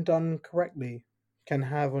 especially when done correctly, can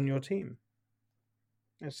have on your team.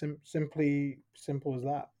 It's simply simple as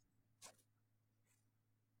that.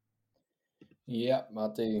 Yeah, I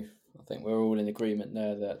do. I think we're all in agreement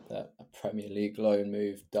there that a Premier League loan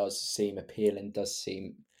move does seem appealing, does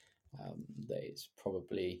seem that it's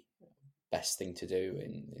probably best thing to do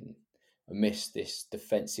in amidst this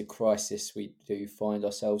defensive crisis we do find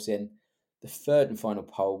ourselves in. The third and final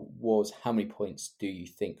poll was how many points do you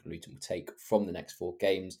think Luton will take from the next 4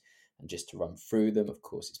 games? And just to run through them, of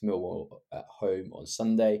course, it's Millwall at home on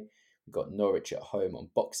Sunday. We've got Norwich at home on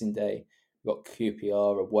Boxing Day. We've got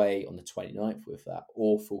QPR away on the 29th with that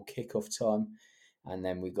awful kickoff time. And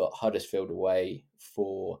then we've got Huddersfield away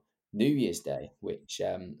for New Year's Day, which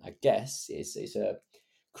I guess is a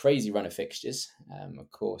crazy run of fixtures. Of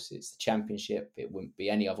course, it's the Championship. It wouldn't be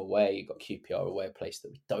any other way. You've got QPR away, a place that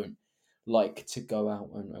we don't like to go out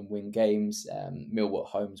and win games. Millwall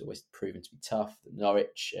at home has always proven to be tough.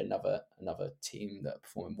 Norwich, another team that are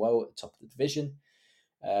performing well at the top of the division.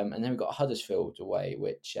 And then we've got Huddersfield away,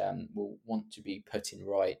 which will want to be putting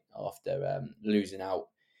right after losing out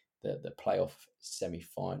the playoff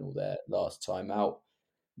semi-final their last time out.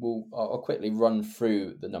 I'll quickly run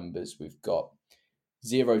through the numbers. We've got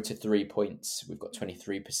 0 to 3 points. We've got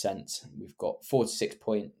 23%. We've got 4 to 6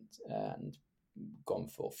 points and gone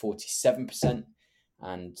for 47%.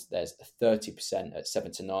 And there's a 30% at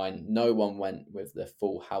 7 to 9. No one went with the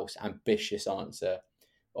full house ambitious answer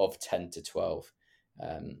of 10 to 12.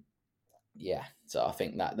 So I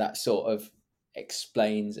think that sort of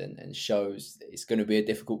explains and shows that it's going to be a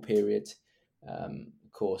difficult period.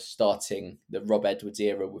 Of course, starting the Rob Edwards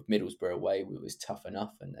era with Middlesbrough away was tough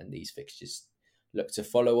enough, and these fixtures look to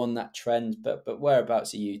follow on that trend. But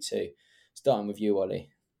whereabouts are you two? Starting with you, Ollie.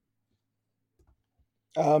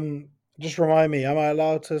 Just remind me, am I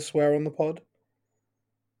allowed to swear on the pod?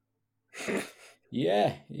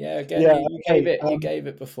 Yeah. Again, you gave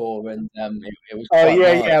it before, and it was.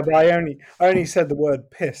 But I only said the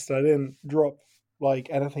word pissed. I didn't drop like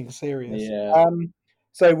anything serious. Yeah.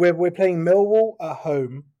 So we're playing Millwall at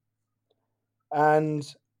home, and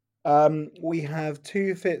we have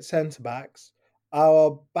 2 fit centre backs.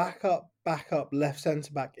 Our backup left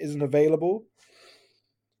centre back isn't available,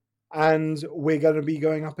 and we're going to be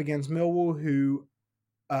going up against Millwall, who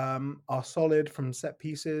are solid from set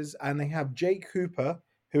pieces, and they have Jake Hooper,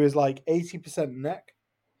 who is like 80% neck.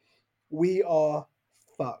 We are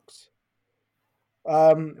fucked.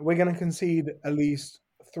 We're going to concede at least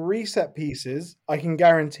 3 set pieces. I can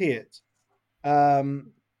guarantee it.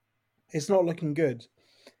 It's not looking good.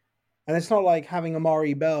 And it's not like having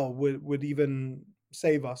Amari Bell would even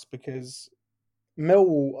save us, because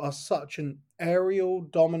Millwall are such an aerial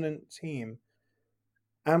dominant team.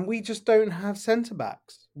 And we just don't have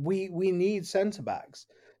centre-backs. We need centre-backs.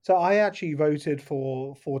 So I actually voted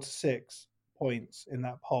for 4 to 6 points in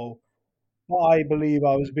that poll. I believe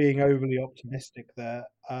I was being overly optimistic there.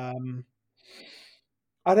 I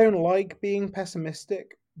don't like being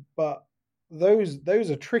pessimistic, but those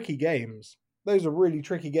are tricky games. Those are really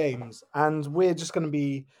tricky games. And we're just going to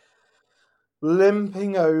be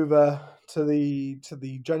limping over to the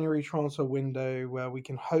January transfer window, where we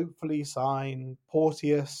can hopefully sign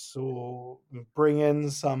Porteous or bring in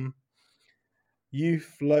some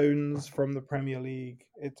youth loans from the Premier League.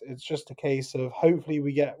 It's just a case of hopefully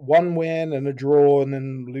we get 1 win and a draw and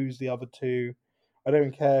then lose the other 2. I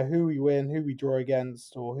don't care who we win, who we draw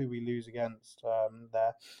against, or who we lose against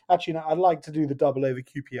there. Actually, no, I'd like to do the double over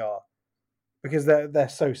QPR, because they're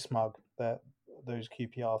so smug, those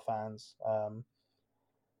QPR fans.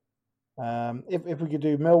 If we could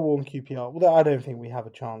do Millwall and QPR, well, I don't think we have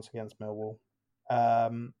a chance against Millwall. I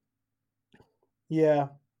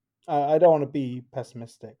don't want to be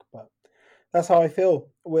pessimistic, but that's how I feel.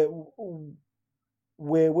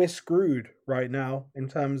 We're screwed right now in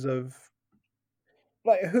terms of,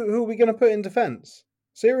 like, who are we going to put in defense?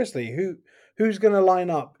 Seriously, who's going to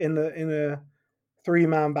line up in a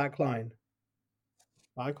 3-man back line?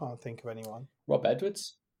 I can't think of anyone. Rob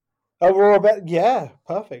Edwards. Oh, Robert, yeah,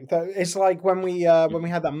 perfect. It's like when we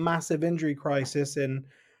had that massive injury crisis in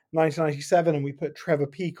 1997, and we put Trevor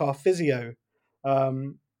Peake, our physio,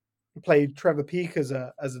 played Trevor Peake as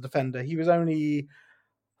a defender. He was only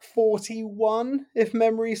 41, if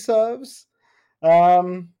memory serves.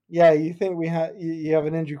 Yeah, you think you have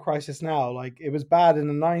an injury crisis now? Like, it was bad in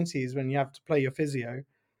the 90s when you have to play your physio.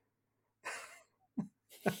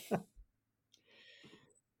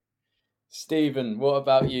 Stephen, what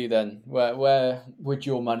about you then? Where would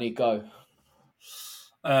your money go?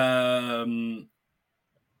 My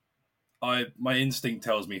instinct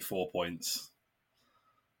tells me 4 points.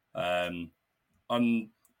 It's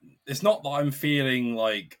not that I'm feeling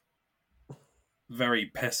like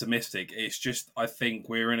very pessimistic. It's just I think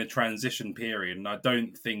we're in a transition period, and I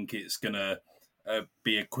don't think it's gonna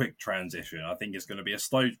be a quick transition. I think it's going to be a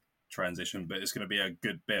slow transition, but it's going to be a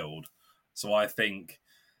good build. So I think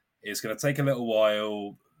it's going to take a little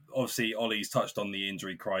while. Obviously, Ollie's touched on the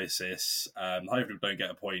injury crisis. Hopefully, we don't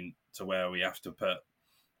get a point to where we have to put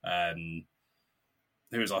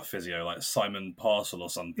who is our physio, like Simon Parcel or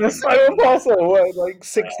something. Simon Parcel, like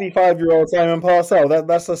 65-year-old Simon Parcel.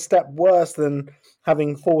 That's a step worse than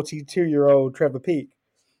having 42-year-old Trevor Peake,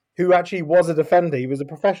 who actually was a defender. He was a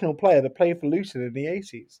professional player that played for Luton in the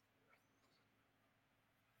 80s.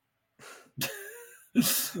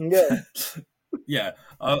 Yeah.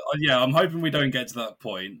 I'm hoping we don't get to that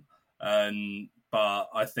point, but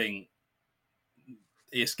I think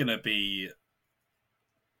it's going to be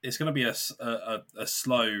a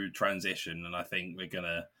slow transition, and I think we're going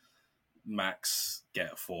to max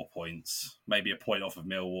get 4 points, maybe a point off of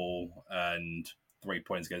Millwall and 3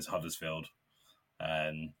 points against Huddersfield.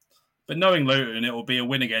 But knowing Luton, it will be a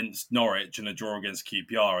win against Norwich and a draw against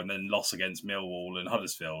QPR, and then loss against Millwall and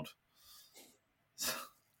Huddersfield.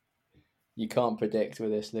 You can't predict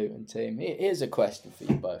with this Luton team. Here's a question for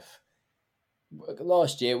you both.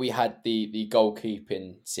 Last year we had the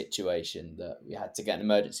goalkeeping situation that we had to get an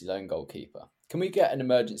emergency loan goalkeeper. Can we get an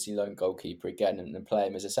emergency loan goalkeeper again and play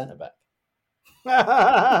him as a centre-back?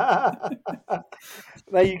 Now,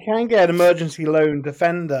 you can get an emergency loan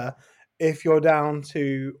defender if you're down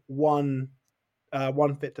to one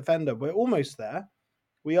fit defender. We're almost there.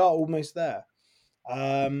 We are almost there.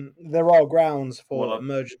 There are grounds for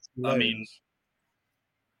emergency loans.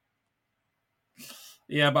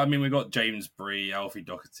 But we've got James Bree, Alfie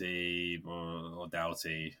Doherty, or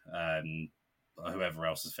Doughty, and whoever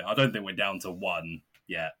else is fit. I don't think we're down to one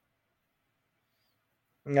yet.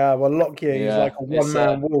 Yeah, well, Lockyer is like a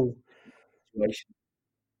one-man wall.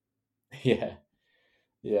 Yeah,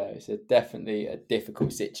 it's definitely a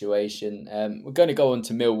difficult situation. We're going to go on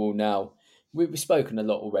to Millwall now. We've spoken a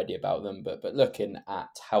lot already about them, but looking at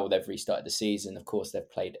how they've restarted the season, of course,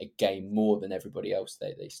 they've played a game more than everybody else.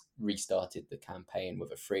 They restarted the campaign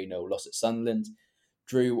with a 3-0 loss at Sunderland,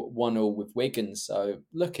 drew 1-0 with Wigan. So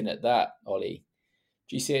looking at that, Ollie,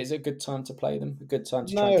 do you see it as a good time to play them? A good time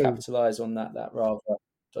to try and capitalise on that rather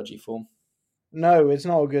dodgy form? No, it's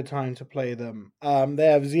not a good time to play them. They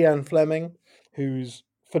have Zian Fleming, who's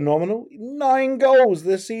phenomenal. 9 goals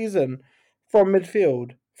this season from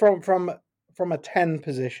midfield, from a 10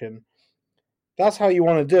 position. That's how you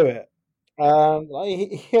want to do it.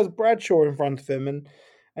 He has Bradshaw in front of him,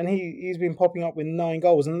 and he's been popping up with 9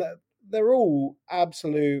 goals, and they're all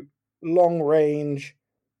absolute long range,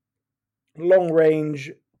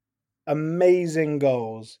 amazing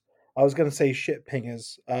goals. I was going to say shit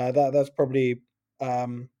pingers. That's probably a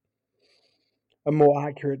more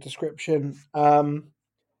accurate description. He'll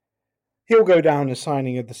go down as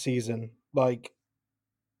signing of the season, like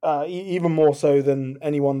even more so than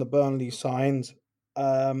anyone that Burnley signed.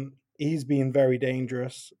 He's been very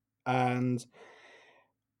dangerous, and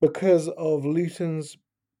because of Luton's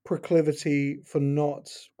proclivity for not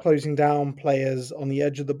closing down players on the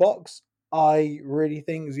edge of the box, I really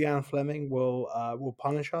think Zian Fleming will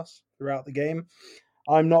punish us throughout the game.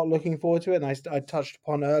 I'm not looking forward to it, and I touched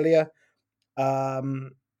upon earlier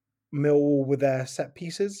Millwall with their set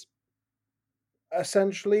pieces.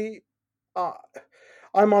 Essentially,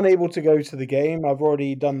 I'm unable to go to the game. I've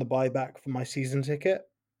already done the buyback for my season ticket,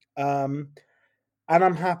 and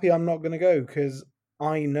I'm happy I'm not going to go because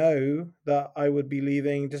I know that I would be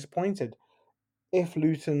leaving disappointed. If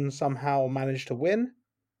Luton somehow managed to win,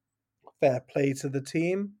 fair play to the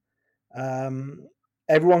team.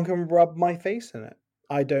 Everyone can rub my face in it.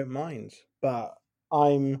 I don't mind, but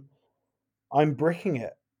I'm bricking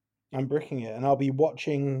it. And I'll be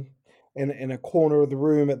watching in a corner of the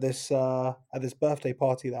room at this birthday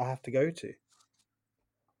party that I have to go to.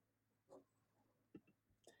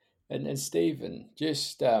 And Stephen,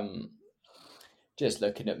 just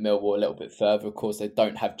looking at Millwall a little bit further, of course, they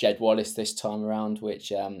don't have Jed Wallace this time around,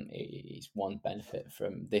 which is one benefit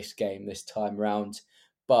from this game this time round.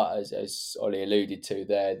 But as Ollie alluded to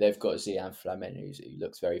there, they've got Zian Flamen, who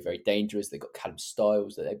looks very, very dangerous. They've got Callum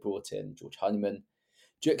Styles that they brought in, George Honeyman.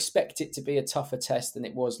 Do you expect it to be a tougher test than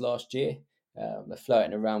it was last year? They're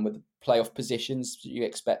flirting around with the playoff positions. Do you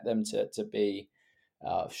expect them to be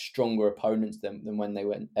stronger opponents than when they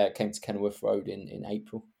came to Kenilworth Road in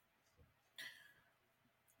April?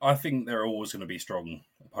 I think they're always going to be strong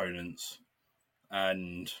opponents,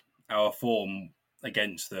 and our form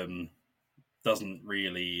against them doesn't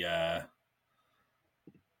really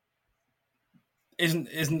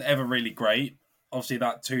isn't ever really great. Obviously,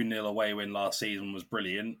 that 2-0 away win last season was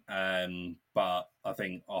brilliant, but I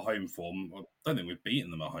think our home form, I don't think we've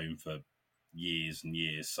beaten them at home for years and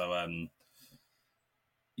years. So, I'm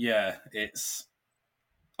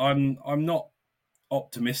not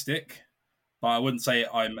optimistic, but I wouldn't say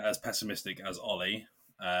I'm as pessimistic as Ollie.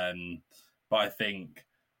 But I think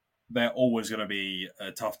they're always going to be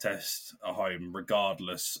a tough test at home,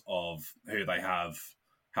 regardless of who they have,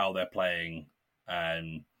 how they're playing,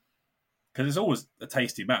 because it's always a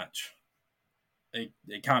tasty match. It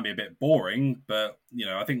can be a bit boring, but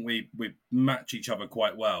I think we match each other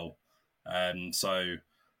quite well, so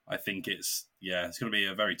I think it's going to be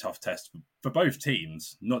a very tough test for both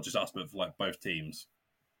teams, not just us, but for both teams.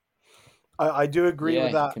 I do agree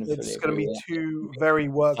with that. It's going to be two very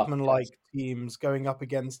workmanlike teams going up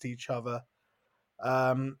against each other.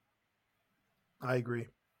 I agree.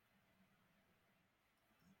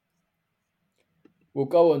 We'll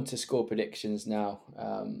go on to score predictions now.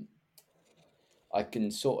 I can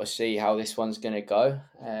sort of see how this one's going to go.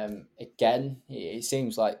 Again, it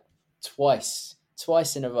seems like twice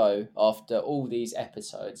in a row after all these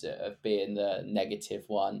episodes of being the negative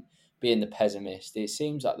one, being the pessimist, it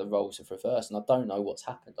seems like the roles have reversed, and I don't know what's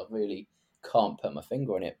happened. I really can't put my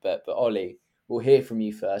finger on it. But Ollie, we'll hear from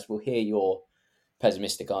you first. We'll hear your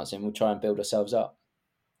pessimistic answer, and we'll try and build ourselves up.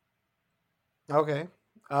 Okay.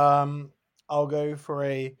 I'll go for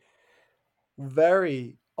a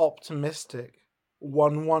very optimistic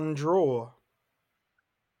 1-1 draw.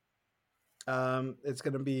 It's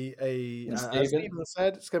going to be as Stephen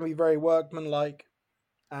said, it's going to be very workmanlike,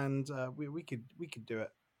 and we could do it.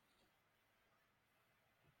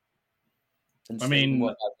 I mean,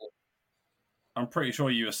 I'm pretty sure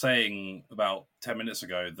you were saying about 10 minutes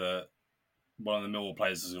ago that one of the Millwall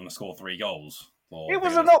players is going to score 3 goals. It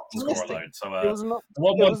was an optimistic. So, it was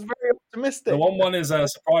very optimistic. The 1-1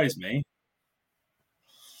 is surprised me.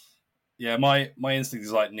 Yeah, my instinct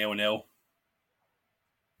is 0-0.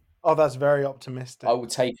 Oh, that's very optimistic. I will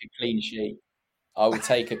take a clean sheet.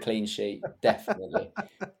 Definitely.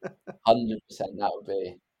 100%. That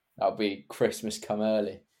would be Christmas come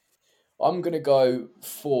early. I'm going to go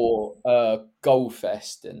for a goal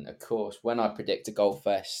fest. And of course, when I predict a goal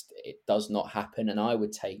fest, it does not happen. And I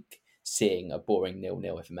would take seeing a boring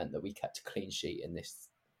 0-0 if it meant that we kept a clean sheet in this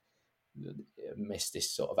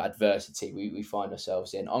sort of adversity we find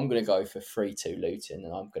ourselves in. I'm going to go for 3-2 Luton,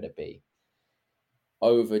 and I'm going to be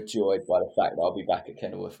overjoyed by the fact that I'll be back at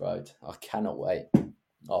Kenilworth Road. I cannot wait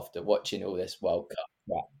after watching all this World Cup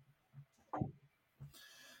crap.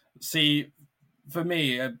 See, for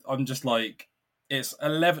me, I'm just it's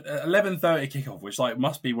 11:30 kickoff, which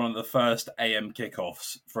must be one of the first AM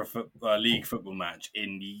kickoffs for a league football match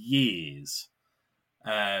in years,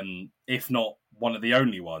 if not one of the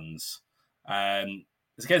only ones.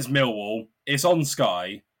 It's against Millwall. It's on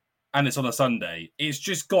Sky, and it's on a Sunday. It's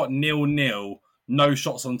just got 0-0, no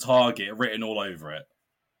shots on target written all over it.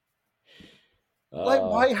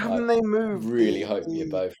 Why haven't they moved? Really hope you're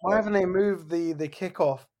both. Why haven't they moved the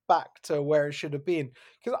kickoff back to where it should have been?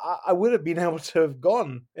 Because I would have been able to have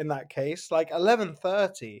gone in that case.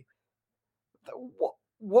 11:30.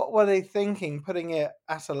 What were they thinking? Putting it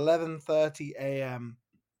at 11:30 a.m.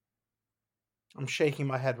 I'm shaking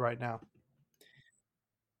my head right now.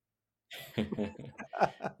 An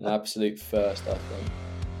absolute first, I think.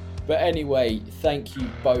 But anyway, thank you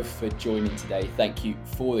both for joining today. Thank you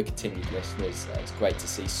for the continued listeners. It's great to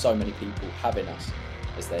see so many people having us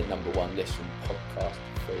as their number one listen podcast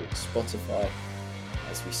through Spotify.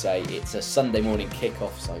 As we say, it's a Sunday morning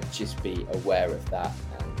kickoff, so just be aware of that.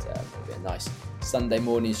 And it'll be a nice Sunday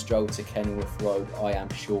morning stroll to Kenilworth Road, I am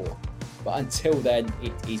sure. But until then,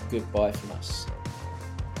 it is goodbye from us.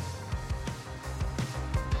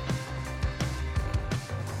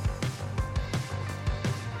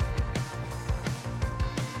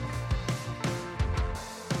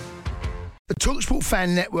 The TalkSport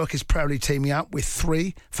Fan Network is proudly teaming up with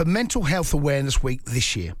 3 for Mental Health Awareness Week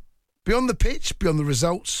this year. Beyond the pitch, beyond the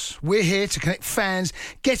results, we're here to connect fans,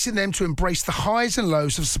 getting them to embrace the highs and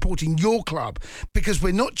lows of supporting your club, because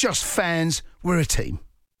we're not just fans, we're a team.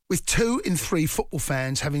 With 2 in 3 football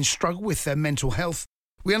fans having struggled with their mental health,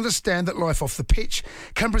 we understand that life off the pitch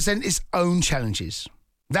can present its own challenges.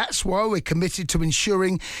 That's why we're committed to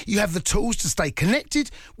ensuring you have the tools to stay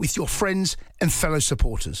connected with your friends and fellow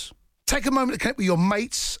supporters. Take a moment to connect with your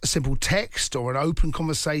mates. A simple text or an open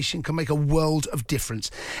conversation can make a world of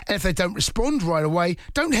difference. And if they don't respond right away,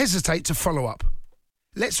 don't hesitate to follow up.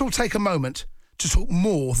 Let's all take a moment to talk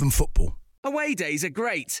more than football. Away days are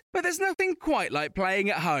great, but there's nothing quite like playing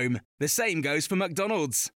at home. The same goes for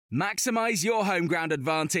McDonald's. Maximise your home ground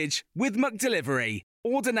advantage with McDelivery.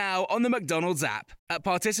 Order now on the McDonald's app. At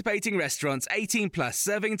participating restaurants, 18 plus,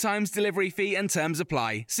 serving times, delivery fee and terms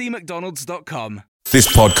apply. See mcdonalds.com. This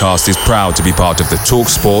podcast is proud to be part of the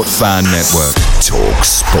TalkSport Fan Network.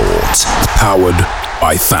 TalkSport. Powered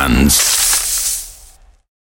by fans.